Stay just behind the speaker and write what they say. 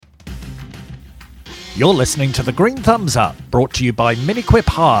You're listening to The Green Thumbs Up, brought to you by Miniquip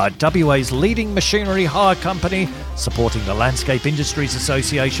Hire, WA's leading machinery hire company, supporting the Landscape Industries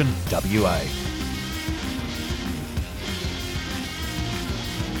Association, WA.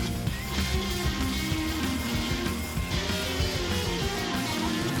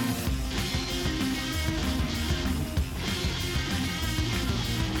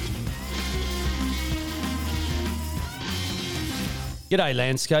 G'day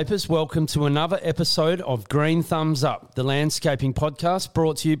landscapers, welcome to another episode of Green Thumbs Up, the landscaping podcast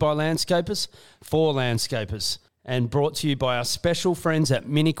brought to you by landscapers for landscapers and brought to you by our special friends at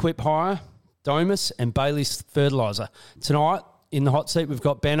Miniquip Hire, Domus and Bailey's Fertiliser. Tonight in the hot seat we've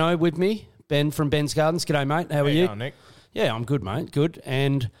got Benno with me, Ben from Ben's Gardens. G'day mate, how are you? Going, Nick? Yeah, I'm good mate, good.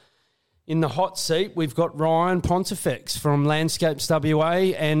 And in the hot seat we've got Ryan Pontifex from Landscapes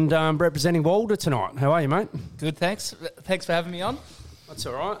WA and representing WALDA tonight. How are you mate? Good, thanks. Thanks for having me on. That's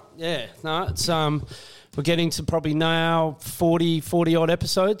all right. Yeah, no, it's we're getting to probably now 40 odd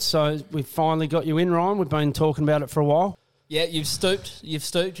episodes, so we've finally got you in, Ryan. We've been talking about it for a while. Yeah, you've stooped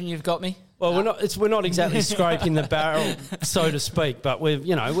and you've got me. Well, we're not exactly scraping the barrel, so to speak, but we're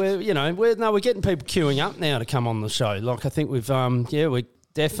getting people queuing up now to come on the show. Like I think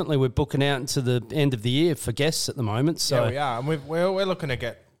we're booking out into the end of the year for guests at the moment. So yeah, we are, and we're looking to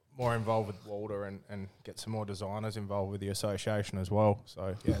get more involved with WALDA and get some more designers involved with the association as well.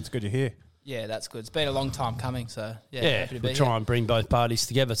 So, yeah, it's good you're here. Yeah, that's good. It's been a long time coming, so yeah, happy to be we'll try and bring both parties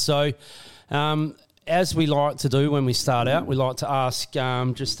together. So, as we like to do when we start out, we like to ask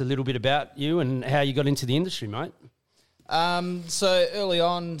just a little bit about you and how you got into the industry, mate. So early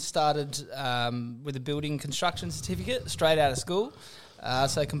on, started with a building construction certificate straight out of school.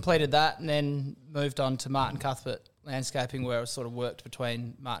 So completed that and then moved on to Martin Cuthbert Landscaping, where I sort of worked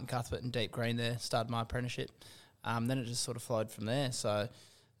between Martin Cuthbert and Deep Green there, started my apprenticeship. Then it just sort of flowed from there. So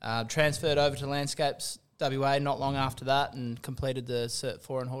transferred over to Landscapes WA not long after that and completed the Cert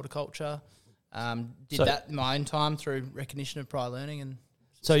 4 in horticulture. That in my own time through recognition of prior learning. And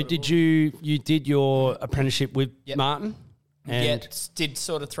so did you did your apprenticeship with Martin? And did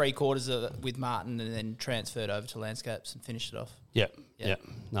sort of 3/4 of it with Martin and then transferred over to Landscapes and finished it off. Yep.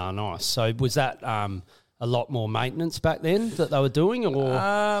 No, nice. So was that a lot more maintenance back then that they were doing, or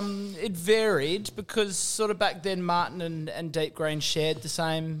it varied because sort of back then Martin and Deep Green shared the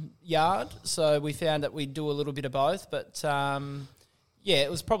same yard, so we found that we'd do a little bit of both. But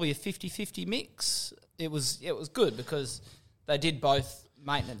it was probably a 50-50 mix. It was good because they did both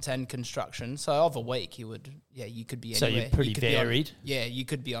maintenance and construction. So of a week you could be anywhere. So you're pretty varied. You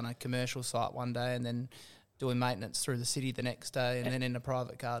could be on a commercial site one day and then doing maintenance through the city the next day and then in a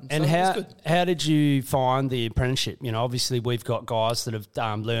private garden. And so how did you find the apprenticeship? You know, obviously we've got guys that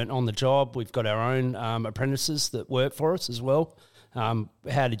have learnt on the job. We've got our own apprentices that work for us as well.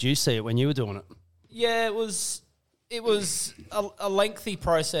 How did you see it when you were doing it? Yeah, it was a lengthy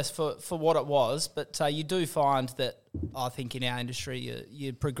process for what it was, but you do find that I think in our industry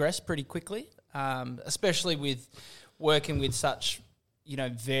you progress pretty quickly, especially with working with such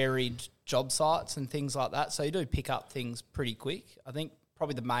varied job sites and things like that. So you do pick up things pretty quick. I think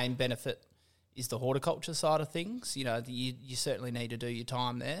probably the main benefit is the horticulture side of things. You certainly need to do your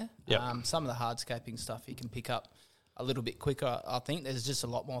time there. Yep. Some of the hardscaping stuff you can pick up a little bit quicker. I think there's just a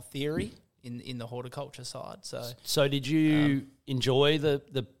lot more theory in the horticulture side. So did you enjoy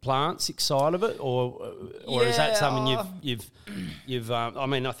the plants side of it, or is that something you've I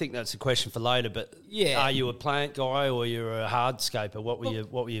mean, I think that's a question for later, but are you a plant guy or you're a hardscaper? What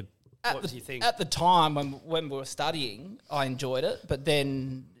do you think? At the time when we were studying, I enjoyed it, but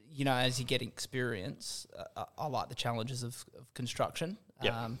then as you get experience, I like the challenges of construction.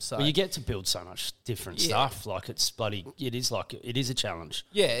 Yep. Well, you get to build so much different stuff. Like it is a challenge.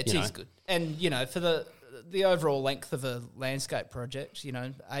 Yeah, it is good. And for the overall length of a landscape project,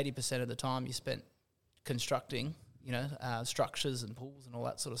 80% of the time you spent constructing, structures and pools and all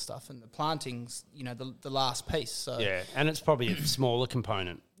that sort of stuff, and the planting's, the last piece. So yeah, and it's probably a smaller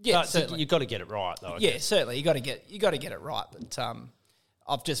component. Yeah, but certainly. You've got to get it right, though. Certainly, you got to get it right. But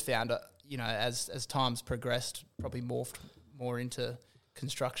I've just found it, as time's progressed, probably morphed more into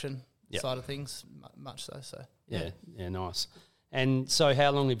construction side of things, much so. So yeah, nice. And so,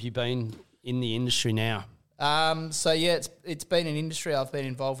 how long have you been in the industry now? It's been an industry I've been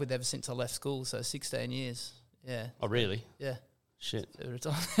involved with ever since I left school. So 16 years. Yeah. Oh, really? Yeah. Shit.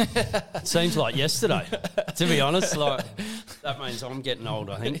 It seems like yesterday, to be honest. Like that means I'm getting old,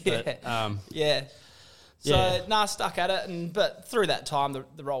 I think. But, yeah. So, stuck at it. But through that time,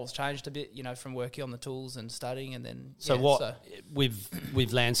 the roles changed a bit, from working on the tools and studying and then...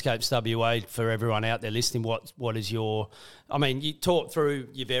 With Landscapes WA, for everyone out there listening, what is your... I mean, you talk through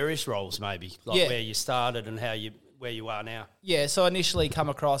your various roles maybe, where you started and where you are now. Yeah, so initially come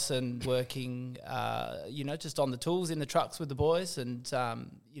across and working, just on the tools in the trucks with the boys and,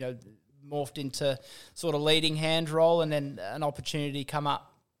 morphed into sort of leading hand role, and then an opportunity come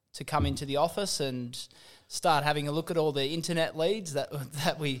into the office and start having a look at all the internet leads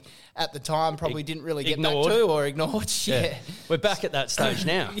that we at the time probably didn't really get back to or ignored. Yeah. We're back at that stage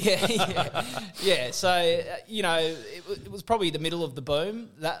now. Yeah. So, it was probably the middle of the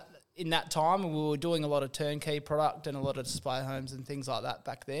boom in that time, we were doing a lot of turnkey product and a lot of display homes and things like that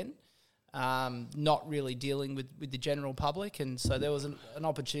back then. Not really dealing with the general public, and so there was an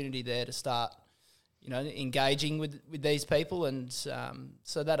opportunity there to start, engaging with these people, and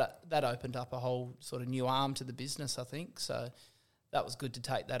so that opened up a whole sort of new arm to the business, I think. So that was good to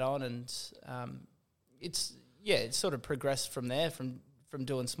take that on, and it's sort of progressed from there, from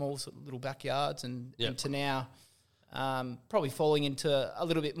doing small sort of little backyards and to now probably falling into a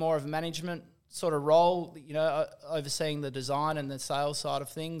little bit more of a management sort of role, overseeing the design and the sales side of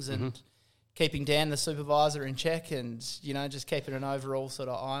things, and keeping Dan, the supervisor, in check, and just keeping an overall sort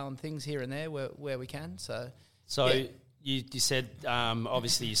of eye on things here and there where we can. So you said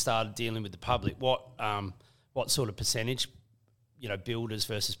obviously you started dealing with the public. What sort of percentage, builders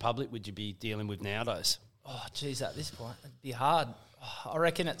versus public would you be dealing with nowadays? Oh, geez, at this point it'd be hard. I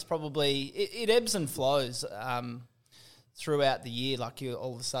reckon it's probably it ebbs and flows throughout the year. Like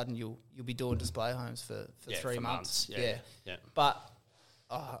all of a sudden you'll be doing display homes for 3 months. Yeah. But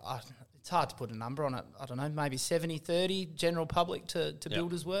it's hard to put a number on it. I don't know, maybe 70-30 general public to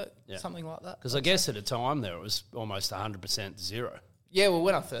builders work, something like that. Because I guess at a time there it was almost 100% zero. Yeah, well,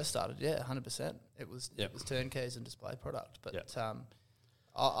 when I first started, 100%. It was turnkeys and display product. But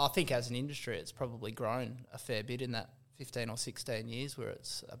I think as an industry it's probably grown a fair bit in that 15 or 16 years where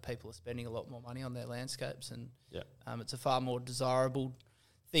it's people are spending a lot more money on their landscapes, and it's a far more desirable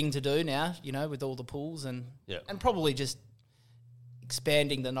thing to do now, with all the pools and probably just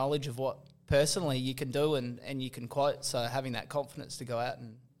expanding the knowledge of what personally you can do and you can quote. So having that confidence to go out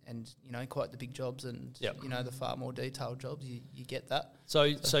and quote the big jobs and the far more detailed jobs, you get that.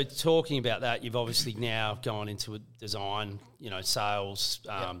 So talking about that, you've obviously now gone into a design, sales,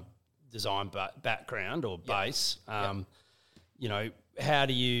 design background or base. How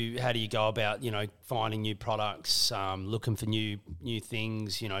do you go about finding new products, looking for new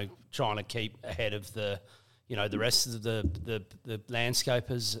things, trying to keep ahead of the the rest of the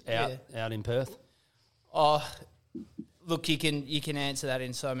landscapers out in Perth? Oh, look, you can answer that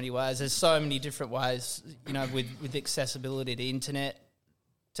in so many ways. There's so many different ways, with accessibility to internet,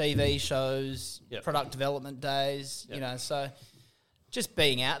 TV shows, product development days, so just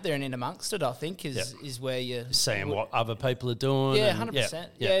being out there and in amongst it, I think, is where you're seeing what other people are doing. Yeah, 100%.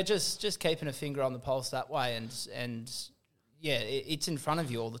 Yeah, just keeping a finger on the pulse that way, and it's in front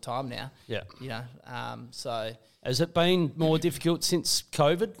of you all the time now. Yeah. So has it been more difficult since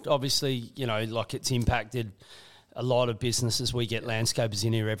COVID? Obviously, it's impacted a lot of businesses. We get landscapers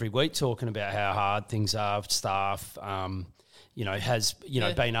in here every week talking about how hard things are with staff. Been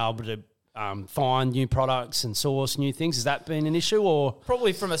able to find new products and source new things. Has that been an issue, or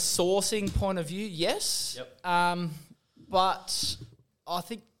probably from a sourcing point of view? Yes. But I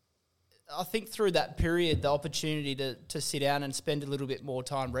think through that period, the opportunity to sit down and spend a little bit more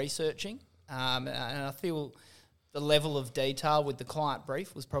time researching, and I feel the level of detail with the client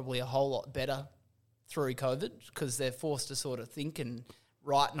brief was probably a whole lot better through COVID, because they're forced to sort of think and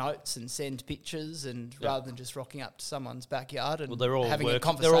write notes and send pictures, and rather than just rocking up to someone's backyard and having a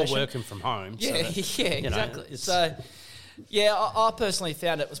conversation. They're all working from home. Exactly. So, I personally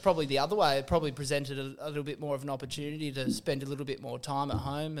found it was probably the other way. It probably presented a little bit more of an opportunity to spend a little bit more time at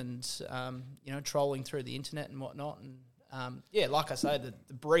home and, trolling through the internet and whatnot. And, like I say,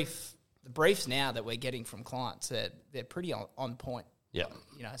 the briefs now that we're getting from clients, they're pretty on point. Yeah,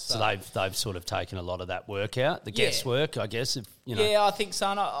 so they've sort of taken a lot of that work out, the guesswork, I guess. Yeah, I think so.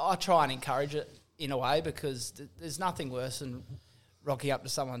 And I try and encourage it in a way, because there's nothing worse than rocking up to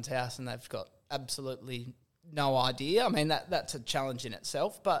someone's house and they've got absolutely no idea. I mean, that's a challenge in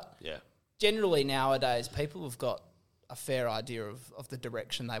itself. But generally nowadays, people have got a fair idea of the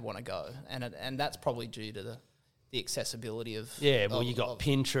direction they want to go, and that's probably due to the accessibility of you got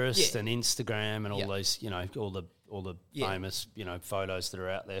Pinterest and Instagram and all those all the famous photos that are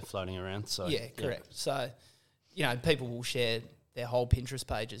out there floating around. So correct. So people will share their whole Pinterest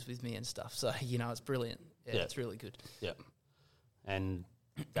pages with me and stuff. So it's brilliant. It's really good. Yeah, and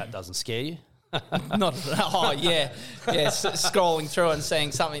that doesn't scare you? Not scrolling through and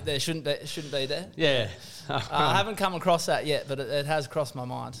seeing something that shouldn't be there. Yeah. I haven't come across that yet, but it has crossed my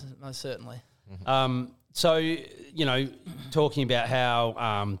mind, most certainly. So, talking about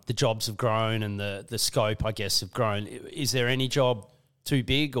how the jobs have grown and the scope, I guess, have grown, is there any job too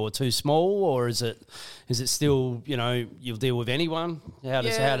big or too small, or is it still, you'll deal with anyone? How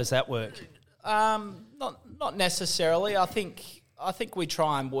does that work? Not necessarily. I think we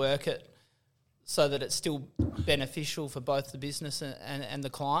try and work it so that it's still beneficial for both the business and the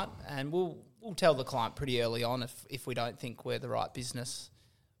client, and we'll tell the client pretty early on if we don't think we're the right business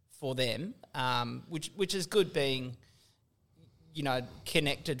for them, which is good being,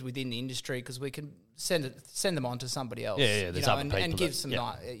 connected within the industry, because we can send them on to somebody else. Yeah, there's other people and give some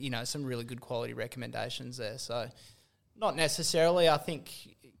some really good quality recommendations there. So not necessarily. I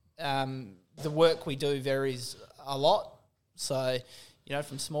think the work we do varies a lot. So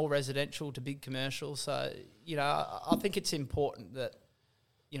from small residential to big commercial. So I think it's important that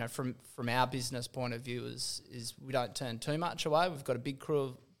from our business point of view is we don't turn too much away. We've got a big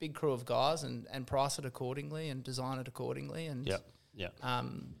crew of guys and price it accordingly and design it accordingly, and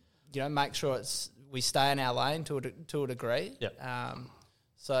make sure we stay in our lane to a degree. I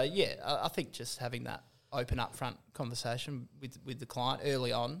think just having that open upfront conversation with the client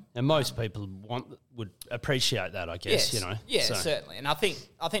early on, and most people would appreciate that, I guess. Certainly. And I think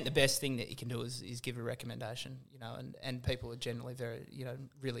the best thing that you can do is give a recommendation, and people are generally very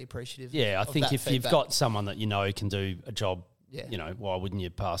really appreciative. Yeah, I think if feedback. You've got someone that can do a job. Yeah. Why wouldn't you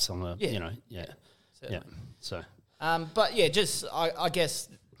pass on the, certainly. So, I guess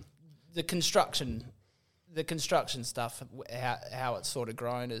the construction stuff, how it's sort of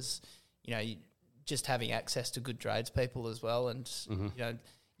grown is, just having access to good tradespeople as well, and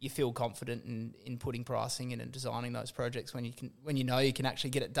you feel confident in putting pricing in and designing those projects when you can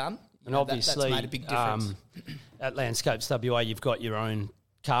actually get it done. And obviously, that's made a big difference. At Landscapes WA, you've got your own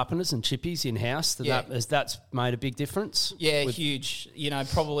carpenters and chippies in-house. That's made a big difference? Yeah, huge.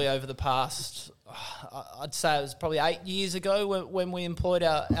 Probably over the past, I'd say it was probably 8 years ago when we employed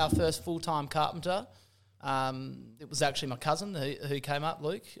our first full-time carpenter. It was actually my cousin who came up,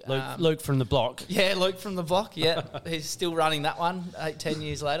 Luke. Luke from the block. Yeah, Luke from the block, yeah. He's still running that one 8-10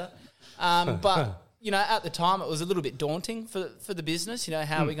 years later. But, at the time it was a little bit daunting for the business,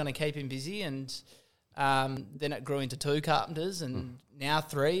 how are we going to keep him busy? And then it grew into 2 carpenters and now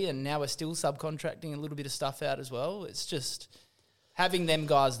 3, and now we're still subcontracting a little bit of stuff out as well. It's just having them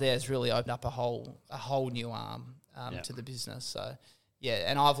guys there has really opened up a whole new arm to the business. So, yeah,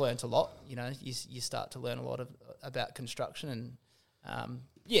 and I've learnt a lot. You start to learn a lot about construction, and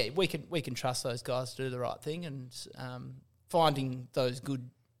we can trust those guys to do the right thing, and finding those good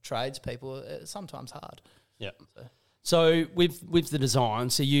tradespeople is sometimes hard. Yeah. So with the design,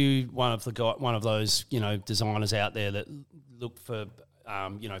 so you one of those designers out there that look for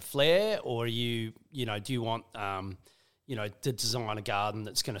flair, or do you want to design a garden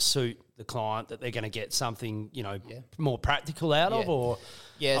that's going to suit the client, that they're going to get something more practical out of, or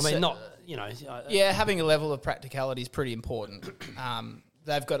having a level of practicality is pretty important.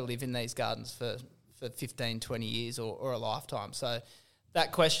 They've got to live in these gardens for 15, 20 years or a lifetime. So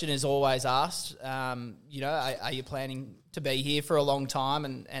that question is always asked. Are you planning to be here for a long time,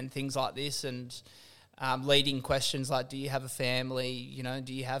 and things like this, and leading questions like, do you have a family?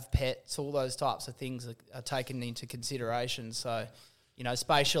 Do you have pets? All those types of things are taken into consideration. So,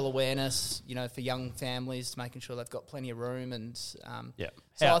 spatial awareness, for young families, making sure they've got plenty of room, and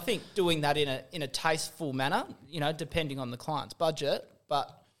I think doing that in a tasteful manner, depending on the client's budget,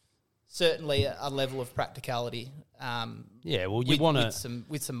 but certainly a level of practicality. With some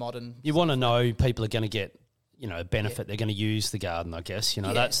modern. You want to know people are going to get benefit. They're going to use the garden, I guess.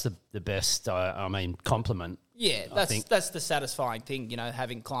 That's the best. Compliment. Yeah, that's the satisfying thing.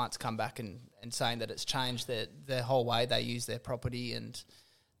 Having clients come back and saying that it's changed their whole way they use their property, and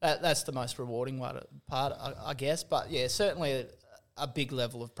that's the most rewarding part, I guess. But yeah, certainly a big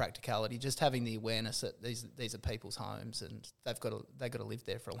level of practicality. Just having the awareness that these are people's homes, and they've got to live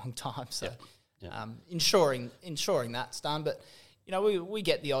there for a long time. So. Yeah. Ensuring that's done, but we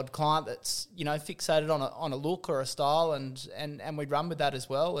get the odd client that's fixated on a look or a style, and we run with that as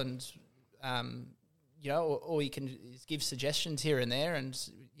well, and or you can give suggestions here and there, and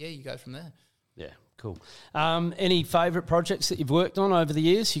you go from there. Yeah, cool. Any favourite projects that you've worked on over the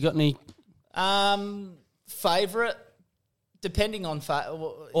years? You got any favourite? Depending on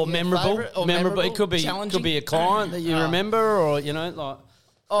memorable. It could be a client that you remember, or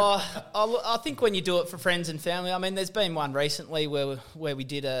I think when you do it for friends and family, there's been one recently where we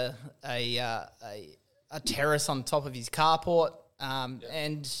did a terrace on top of his carport.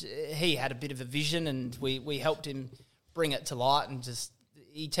 And he had a bit of a vision, and we helped him bring it to light. And just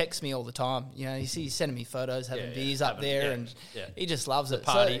he texts me all the time. You know, he's sending me photos, having beers up there, and he just loves it.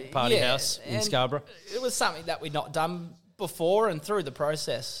 Party house in Scarborough. It was something that we'd not done before, and through the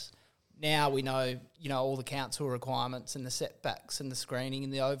process, now we know, you know, all the council requirements and the setbacks and the screening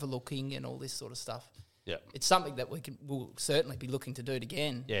and the overlooking and all this sort of stuff. Yeah, it's something that we'll certainly be looking to do it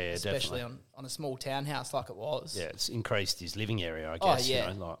again. Yeah, especially definitely. on a small townhouse like it was. Yeah, it's increased his living area, I guess. Oh,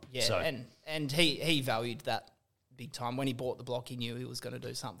 yeah. You know, and he valued that big time. When he bought the block, he knew he was going to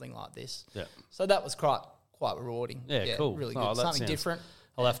do something like this. Yeah. So that was quite rewarding. Yeah, cool. Really good. Something different.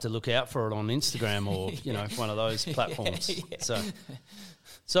 I'll have to look out for it on Instagram or, you know, one of those platforms.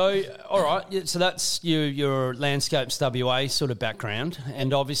 So, all right. Yeah, so that's your Landscapes WA sort of background.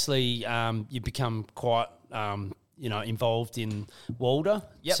 And obviously you've become quite, involved in WALDA.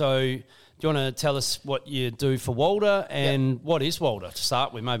 Yep. So do you want to tell us what you do for WALDA and what is WALDA to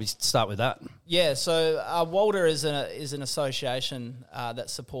start with? Maybe start with that. Yeah, so WALDA is an association that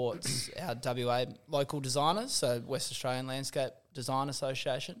supports our WA local designers, so West Australian Landscape Design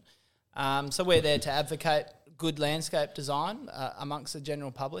Association. So we're there to advocate good landscape design amongst the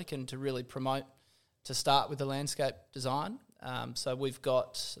general public and to really promote, to start with the landscape design. So we've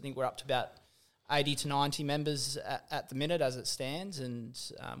got, I think we're up to about 80 to 90 members at the minute as it stands, and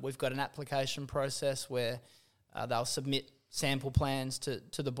we've got an application process where they'll submit sample plans to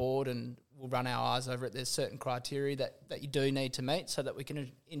the board, and we'll run our eyes over it. There's certain criteria that you do need to meet so that we can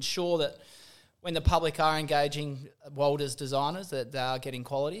ensure that when the public are engaging WALDA's designers, that they are getting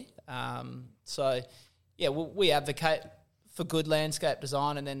quality. We advocate for good landscape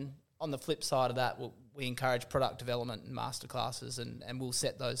design, and then on the flip side of that, we encourage product development and masterclasses, and we'll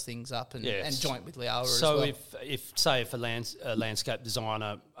set those things up and joint with Liawa as well. So if a landscape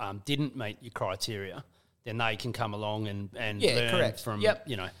designer didn't meet your criteria, then they can come along and learn from,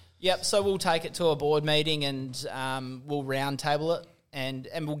 you know. Yep, so we'll take it to a board meeting and we'll round table it and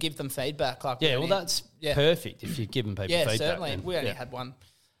we'll give them feedback. That's perfect if you're giving people feedback. Yeah, certainly. We only had one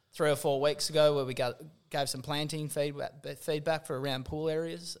 3 or 4 weeks ago where we gave some planting feedback for around pool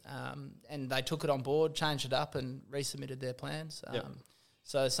areas, and they took it on board, changed it up, and resubmitted their plans.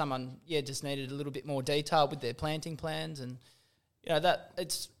 So someone just needed a little bit more detail with their planting plans, and that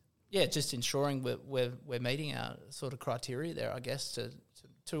it's just ensuring we're meeting our sort of criteria there, I guess,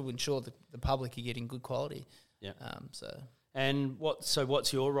 to ensure that the public are getting good quality. Yeah. And what's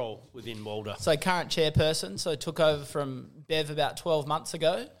your role within WALDA? So current chairperson, so took over from Bev about 12 months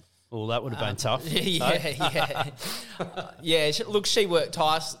ago. Well, that would have been tough. She worked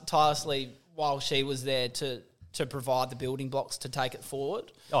tirelessly while she was there to provide the building blocks to take it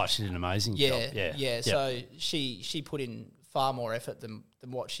forward. Oh, she did an amazing job. So she put in far more effort than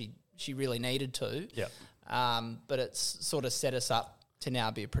what she really needed to. Yeah. But it's sort of set us up to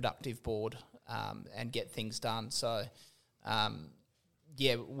now be a productive board and get things done. So,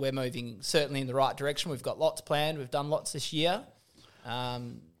 we're moving certainly in the right direction. We've got lots planned. We've done lots this year.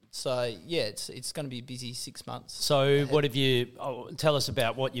 It's going to be a busy 6 months. So what have you, tell us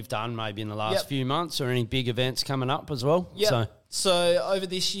about what you've done maybe in the last few months, or any big events coming up as well? Yeah. So over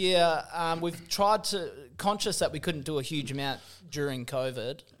this year, we've conscious that we couldn't do a huge amount during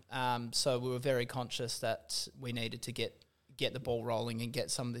COVID. So we were very conscious that we needed to get the ball rolling and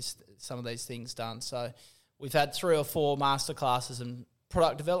get some of these things done. So we've had 3 or 4 masterclasses and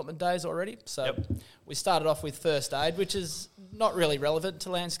product development days already. So we started off with first aid, which is not really relevant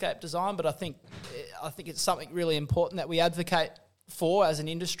to landscape design, but I think it's something really important that we advocate for as an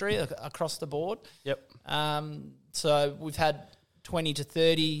industry across the board. So we've had 20 to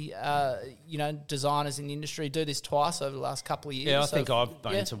 30 designers in the industry do this twice over the last couple of years. Yeah, I think I've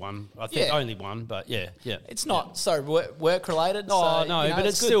been to one. I think only one, but yeah. It's not so work related. Oh, no, but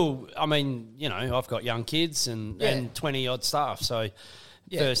it's still, I mean, I've got young kids and 20 odd staff, so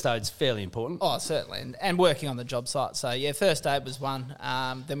first aid's fairly important. Oh, certainly, and working on the job site. So first aid was one.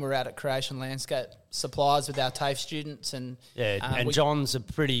 Then we're out at Creation Landscape Supplies with our TAFE students, and John's a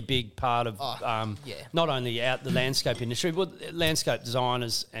pretty big part of not only out the landscape industry, but landscape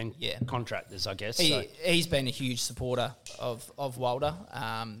designers and contractors, I guess. He's been a huge supporter of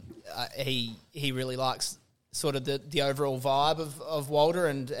WALDA. He really likes sort of the overall vibe of WALDA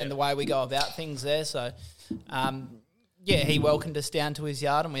and the way we go about things there. So. He welcomed us down to his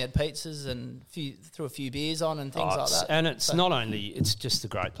yard, and we had pizzas and threw a few beers on and things like that. And it's just a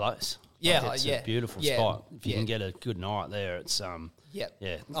great place. It's a beautiful spot. If you can get a good night there, it's I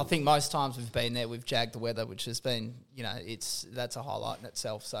think most times we've been there, we've jagged the weather, which has been that's a highlight in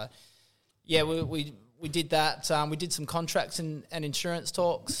itself. So we did that. We did some contracts and insurance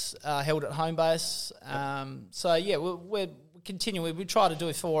talks held at home base. We're continually, we try to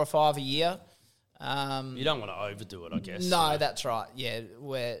do 4 or 5 a year. You don't want to overdo it, I guess. No, that's right. Yeah,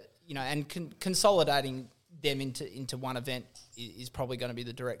 where and consolidating them into one event is probably going to be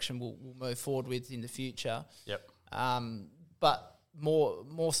the direction we'll move forward with in the future. Yep. But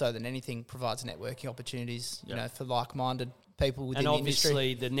more so than anything, provides networking opportunities. For like-minded people within the industry. And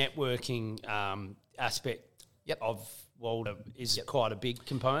obviously, the networking aspect of WALDA is quite a big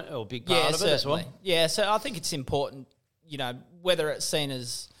component or a big part of it as well. Yeah, so I think it's important. Whether it's seen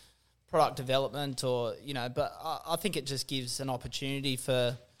as product development or but I think it just gives an opportunity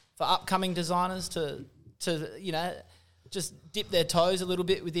for upcoming designers to just dip their toes a little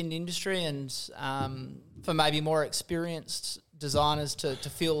bit within the industry, and for maybe more experienced designers to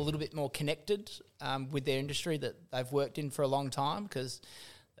feel a little bit more connected with their industry that they've worked in for a long time. Because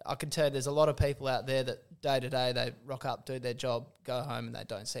I can tell you there's a lot of people out there that day to day they rock up, do their job, go home, and they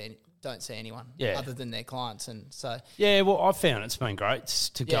don't see anyone other than their clients. And so well, I've found it's been great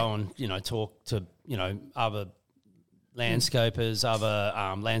to go and talk to other landscapers,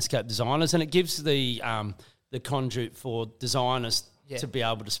 other landscape designers, and it gives the conduit for designers to be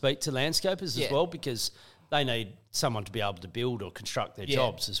able to speak to landscapers as well, because they need someone to be able to build or construct their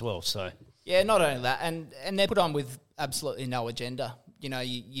jobs as well. So not only that, and they're put on with absolutely no agenda.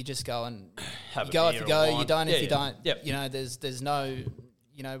 You just go and have you go if you go, you don't if you don't. Yep. There's no,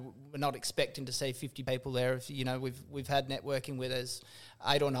 we're not expecting to see 50 people there. If we've had networking where there's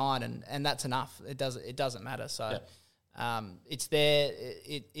 8 or 9, and that's enough. It doesn't matter. So. It's there.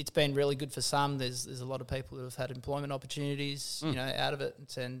 It's been really good for some. There's a lot of people who have had employment opportunities, out of it,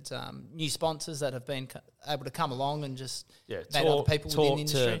 and new sponsors that have been able to come along and just meet other people within the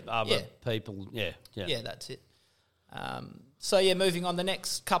industry. To other people. Yeah, that's it. Moving on, the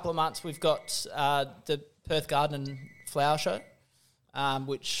next couple of months we've got the Perth Garden and Flower Show,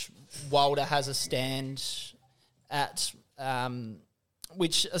 which WALDA has a stand at.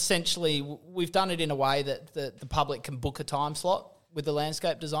 Which essentially we've done it in a way that the public can book a time slot with the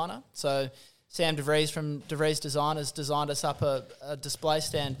landscape designer. So Sam DeVries from DeVries Designers designed us up a display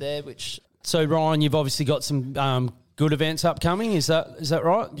stand there, which... So, Ryan, you've obviously got some good events upcoming. Is that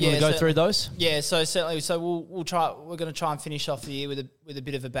right? You want to go through those? Yeah, so certainly. So we'll try. We're going to try and finish off the year with a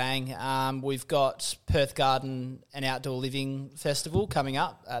bit of a bang. We've got Perth Garden and Outdoor Living Festival coming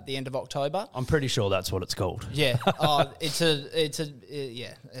up at the end of October. I'm pretty sure that's what it's called. Yeah. It's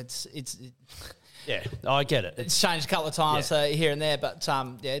Yeah, I get it. It's changed a couple of times here and there, but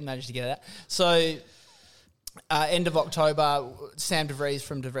managed to get it out. So end of October, Sam DeVries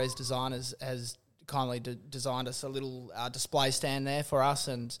from DeVries Designers has kindly designed us a little display stand there for us,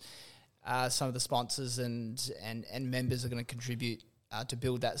 and some of the sponsors and members are going to contribute to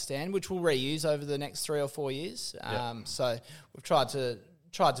build that stand, which we'll reuse over the next 3 or 4 years. So we've tried to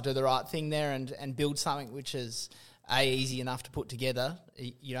do the right thing there and build something which is easy enough to put together,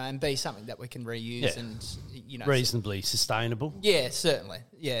 and be something that we can reuse and reasonably sustainable. Yeah, certainly.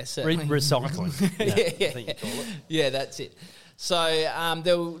 Yeah, certainly. Recycling. I think you call it. Yeah, that's it. So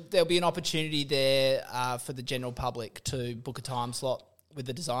there'll be an opportunity there for the general public to book a time slot with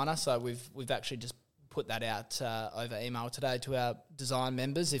the designer. So we've actually just put that out over email today to our design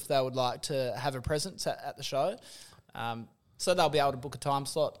members if they would like to have a presence at the show. So they'll be able to book a time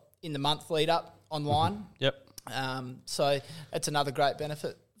slot in the month lead up online. Yep. So it's another great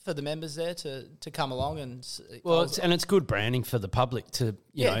benefit for the members there to come along and it's good branding for the public to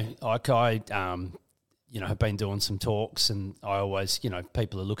have been doing some talks, and I always,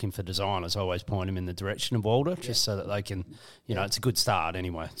 people are looking for designers. I always point them in the direction of WALDA, just so that they can, it's a good start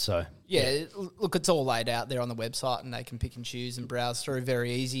anyway. So look, it's all laid out there on the website, and they can pick and choose and browse through.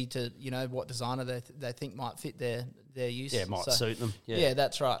 Very easy to, what designer they think might fit their use. Yeah, might suit them. Yeah,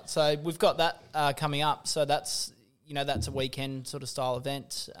 that's right. So we've got that coming up. So that's a weekend sort of style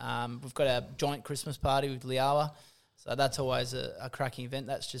event. We've got our joint Christmas party with Liawa. So that's always a cracking event.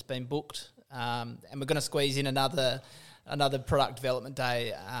 That's just been booked. And we're going to squeeze in another product development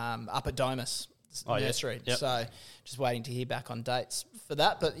day up at Domus Nursery. Yep. So just waiting to hear back on dates for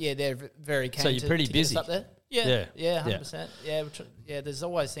that. But they're very keen. So you're pretty busy up there. Yeah, 100%. Yeah, there's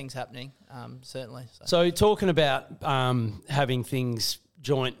always things happening. Certainly. So talking about having things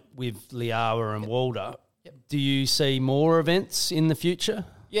joint with Liawa and WALDA, do you see more events in the future?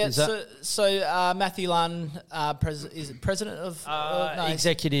 Yeah, so Matthew Lunn is president of...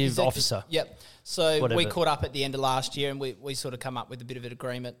 executive officer. Yep. So we caught up at the end of last year, and we sort of come up with a bit of an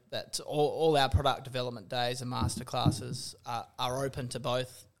agreement that all our product development days and masterclasses are open to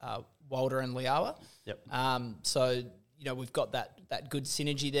both WALDA and Liawa. Yep. So, we've got that good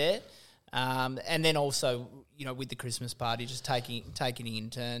synergy there. And then also, with the Christmas party, just taking in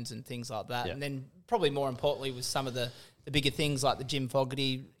turns and things like that. Yep. And then probably more importantly with some of the the bigger things like the Jim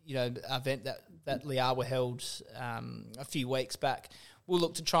Fogarty, event that Liar were held a few weeks back. We'll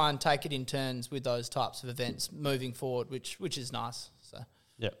look to try and take it in turns with those types of events moving forward, which is nice. So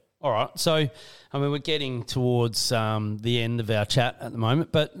yeah. All right. So, I mean, we're getting towards the end of our chat at the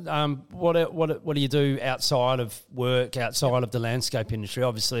moment, but what do you do outside of work, outside of the landscape industry?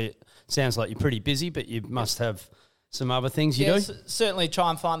 Obviously, it sounds like you're pretty busy, but you must have some other things you do? Certainly try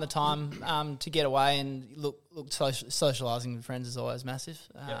and find the time to get away and look. Socialising with friends is always massive.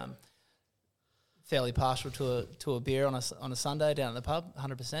 Fairly partial to a beer on a Sunday down at the pub,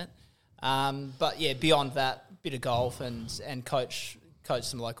 100%. But yeah, beyond that, bit of golf and coach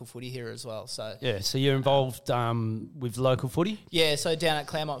some local footy here as well. So yeah, so you're involved with local footy? Yeah, so down at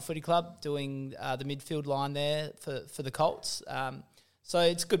Claremont Footy Club doing the midfield line there for the Colts. So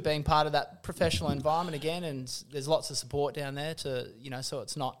it's good being part of that professional environment again, and there's lots of support down there to, so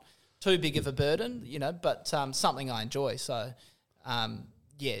it's not too big of a burden, but something I enjoy. So,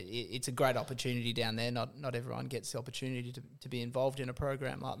 it's a great opportunity down there. Not everyone gets the opportunity to be involved in a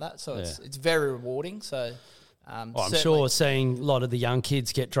program like that. So it's very rewarding. So I'm sure seeing a lot of the young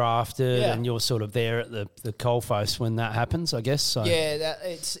kids get drafted and you're sort of there at the coalface when that happens, I guess. So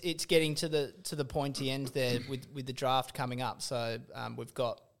it's getting to the pointy end there with the draft coming up. So we've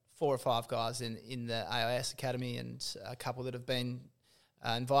got 4 or 5 guys in the AIS Academy and a couple that have been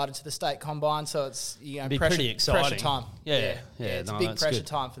invited to the state combine. So it's pretty exciting. Pressure time. It's a big pressure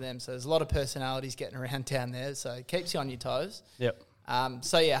time for them. So there's a lot of personalities getting around down there. So it keeps you on your toes. Yep.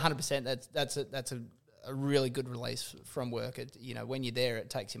 100%. That's a really good release from work. When you're there,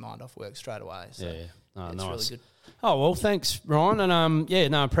 it takes your mind off work straight away. So it's nice. really good. Oh, well, thanks, Ryan.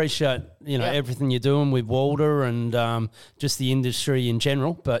 And, I appreciate, everything you're doing with WALDA and just the industry in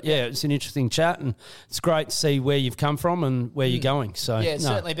general. But, it's an interesting chat and it's great to see where you've come from and where you're going. So it's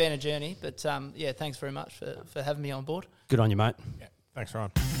certainly been a journey. But, thanks very much for having me on board. Good on you, mate. Yeah, thanks,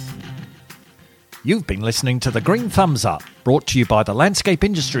 Ryan. You've been listening to The Green Thumbs Up, brought to you by the Landscape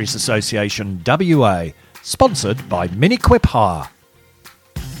Industries Association, WA, sponsored by Mini Quip Hire.